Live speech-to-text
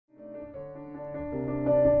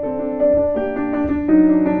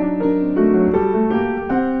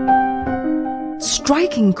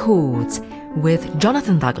Striking Chords with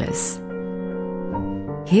Jonathan Douglas.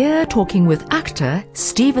 Here talking with actor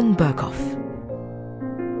Steven Berkoff.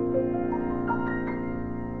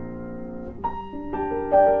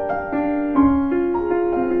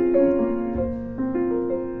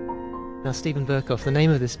 Now, Steven Berkoff, the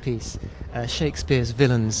name of this piece, Shakespeare's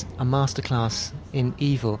Villains, a Masterclass in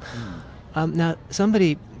Evil. Now,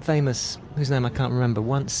 somebody famous, whose name I can't remember,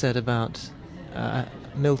 once said about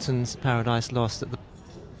Milton's Paradise Lost that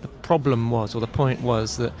the problem was, or the point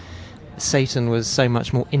was, that Satan was so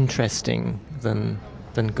much more interesting than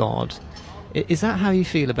God. Is that how you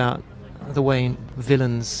feel about the way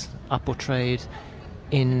villains are portrayed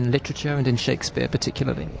in literature and in Shakespeare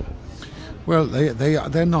particularly? Well,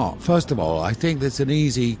 they're not. First of all, I think that's an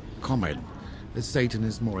easy comment that Satan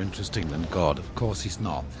is more interesting than God. Of course he's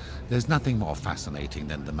not. There's nothing more fascinating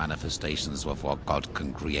than the manifestations of what God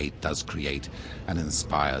can create, does create, and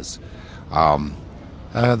inspires.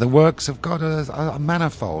 The works of God are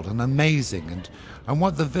manifold and amazing, and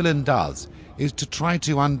what the villain does is to try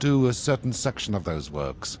to undo a certain section of those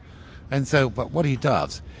works. And so, but what he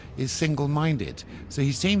does is single-minded. So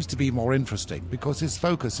he seems to be more interesting because his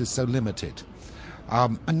focus is so limited.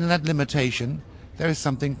 And in that limitation, there is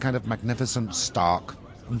something kind of magnificent, stark,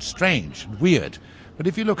 and strange, and weird. But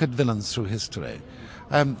if you look at villains through history,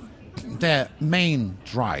 their main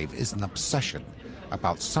drive is an obsession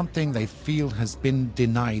about something they feel has been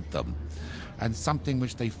denied them, and something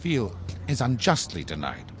which they feel is unjustly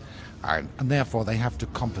denied, and therefore they have to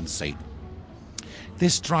compensate.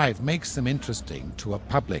 This drive makes them interesting to a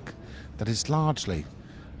public that is largely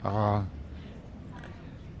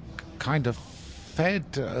kind of fed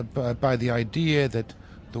by the idea that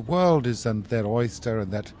the world is their oyster, and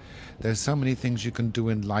that there's so many things you can do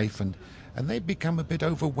in life, and they become a bit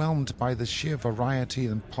overwhelmed by the sheer variety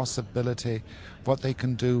and possibility of what they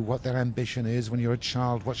can do, what their ambition is. When you're a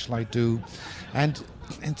child, what shall I do? And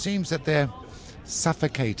it seems that they're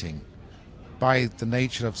suffocating by the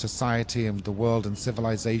nature of society and the world and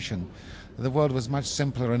civilization. The world was much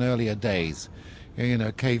simpler in earlier days. You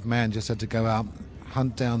know, caveman just had to go out,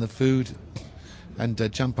 hunt down the food,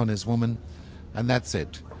 and jump on his woman, and that's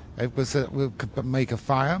it. It was we'll make a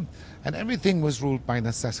fire, and everything was ruled by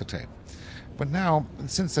necessity. But now,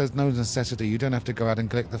 since there's no necessity, you don't have to go out and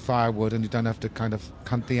collect the firewood, and you don't have to kind of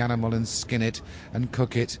hunt the animal and skin it and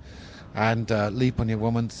cook it and leap on your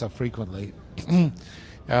woman so frequently.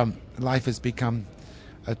 Life has become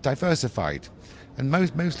diversified, and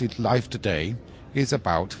mostly life today is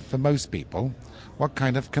about, for most people, what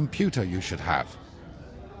kind of computer you should have.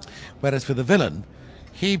 Whereas for the villain,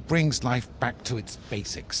 he brings life back to its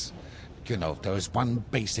basics. You know, there is one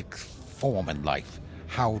basic form in life: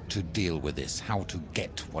 how to deal with this, how to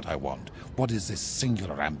get what I want, what is this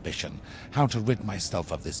singular ambition, how to rid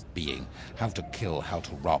myself of this being, how to kill, how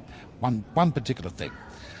to rob, one particular thing.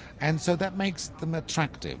 And so that makes them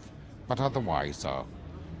attractive, but otherwise,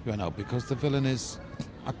 because the villain is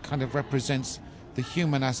kind of represents the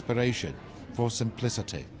human aspiration for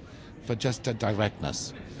simplicity, for just a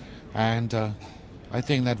directness. And I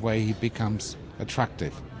think that way he becomes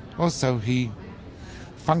attractive. Also, he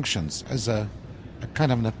functions as a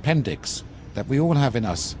kind of an appendix that we all have in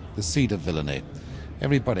us, the seed of villainy.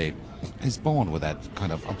 Everybody is born with that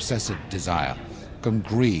kind of obsessive desire, and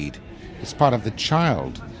greed. It's part of the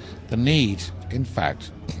child, the need, in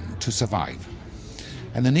fact, to survive.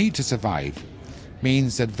 And the need to survive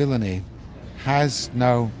means that villainy has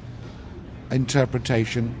no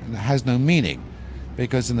interpretation and has no meaning,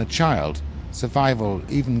 because in the child, survival,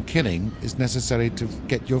 even killing, is necessary to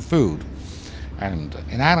get your food. And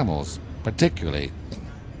in animals, particularly,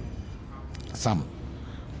 some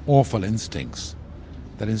awful instincts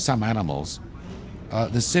that in some animals,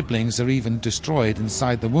 the siblings are even destroyed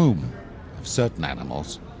inside the womb of certain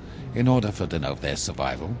animals in order for their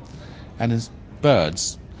survival. And in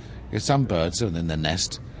birds, some birds in the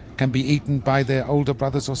nest can be eaten by their older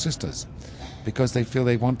brothers or sisters because they feel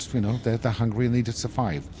they want, they're hungry and need to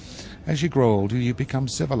survive. As you grow older, you become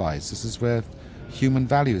civilized. This is where human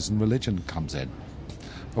values and religion comes in.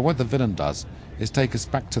 But what the villain does is take us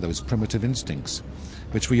back to those primitive instincts,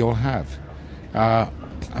 which we all have,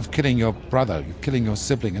 of killing your brother, killing your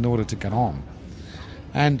sibling in order to get on.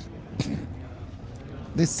 And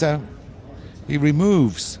this, he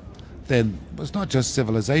removes, then, it's not just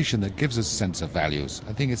civilization that gives us a sense of values.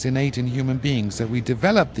 I think it's innate in human beings that we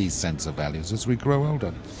develop these sense of values as we grow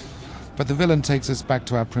older. But the villain takes us back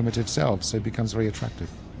to our primitive selves, so it becomes very attractive.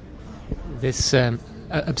 This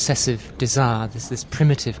obsessive desire, this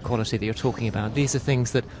primitive quality that you're talking about, these are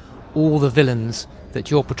things that all the villains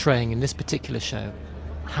that you're portraying in this particular show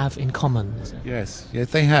have in common? Yes,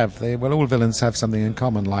 they have. All villains have something in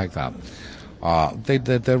common like that.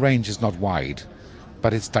 Their range is not wide,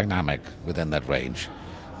 but it's dynamic within that range.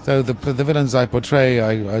 So the villains I portray,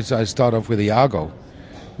 I start off with Iago,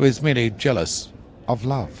 who is merely jealous of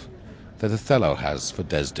love that Othello has for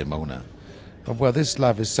Desdemona. Well, this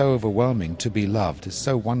love is so overwhelming. To be loved is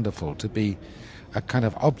so wonderful, to be a kind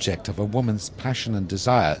of object of a woman's passion and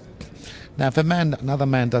desire. Now, if another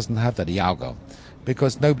man doesn't have that, Iago,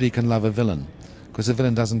 because nobody can love a villain, because a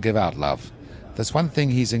villain doesn't give out love. There's one thing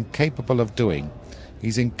he's incapable of doing.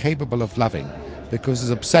 He's incapable of loving, because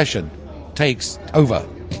his obsession takes over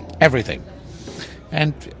everything.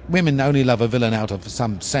 And women only love a villain out of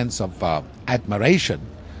some sense of admiration,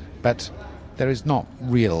 but there is not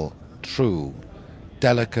real, true,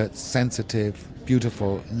 delicate, sensitive,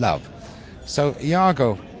 beautiful love. So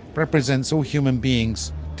Iago represents all human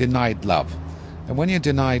beings denied love. And when you're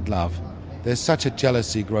denied love, there's such a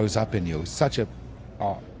jealousy grows up in you, such a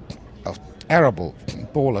terrible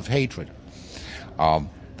ball of hatred,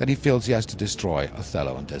 that he feels he has to destroy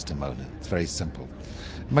Othello and Desdemona. It's very simple.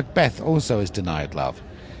 Macbeth also is denied love.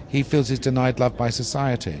 He feels he's denied love by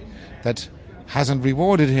society, that hasn't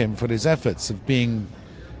rewarded him for his efforts of being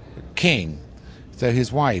king. So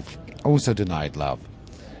his wife also denied love.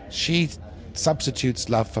 She substitutes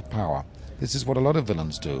love for power. This is what a lot of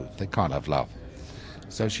villains do. They can't have love.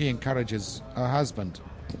 So she encourages her husband,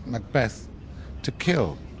 Macbeth, to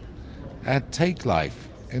kill and take life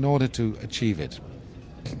in order to achieve it.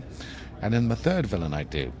 And then the third villain I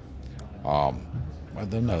do, I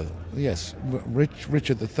don't know, yes,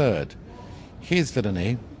 Richard III. His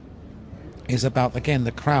villainy is about, again,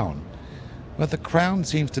 the crown. Well, the crown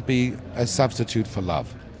seems to be a substitute for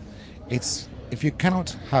love. It's, if you cannot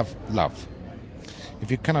have love,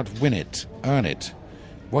 if you cannot win it, earn it,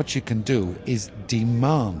 what you can do is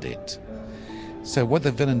demand it. So what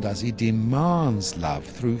the villain does, he demands love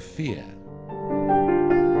through fear.